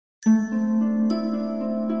One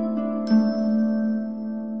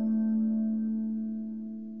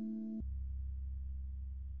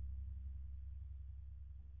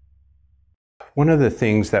of the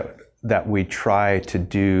things that we try to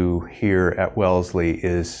do here at Wellesley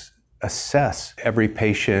is assess every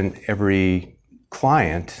patient, every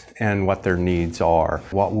client, and what their needs are.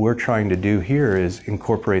 What we're trying to do here is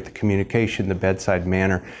incorporate the communication, the bedside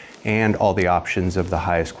manner, and all the options of the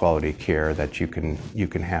highest quality care that you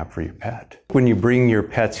can have for your pet. When you bring your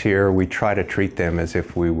pets here, we try to treat them as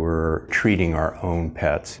if we were treating our own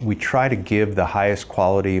pets. We try to give the highest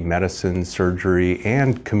quality medicine, surgery,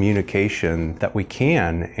 and communication that we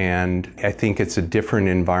can, and I think it's a different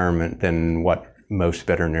environment than what most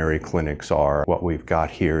veterinary clinics are. What we've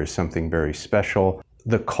got here is something very special.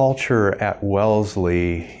 The culture at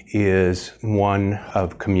Wellesley is one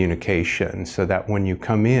of communication, so that when you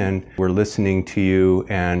come in, we're listening to you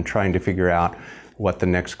and trying to figure out what the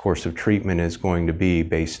next course of treatment is going to be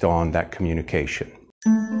based on that communication.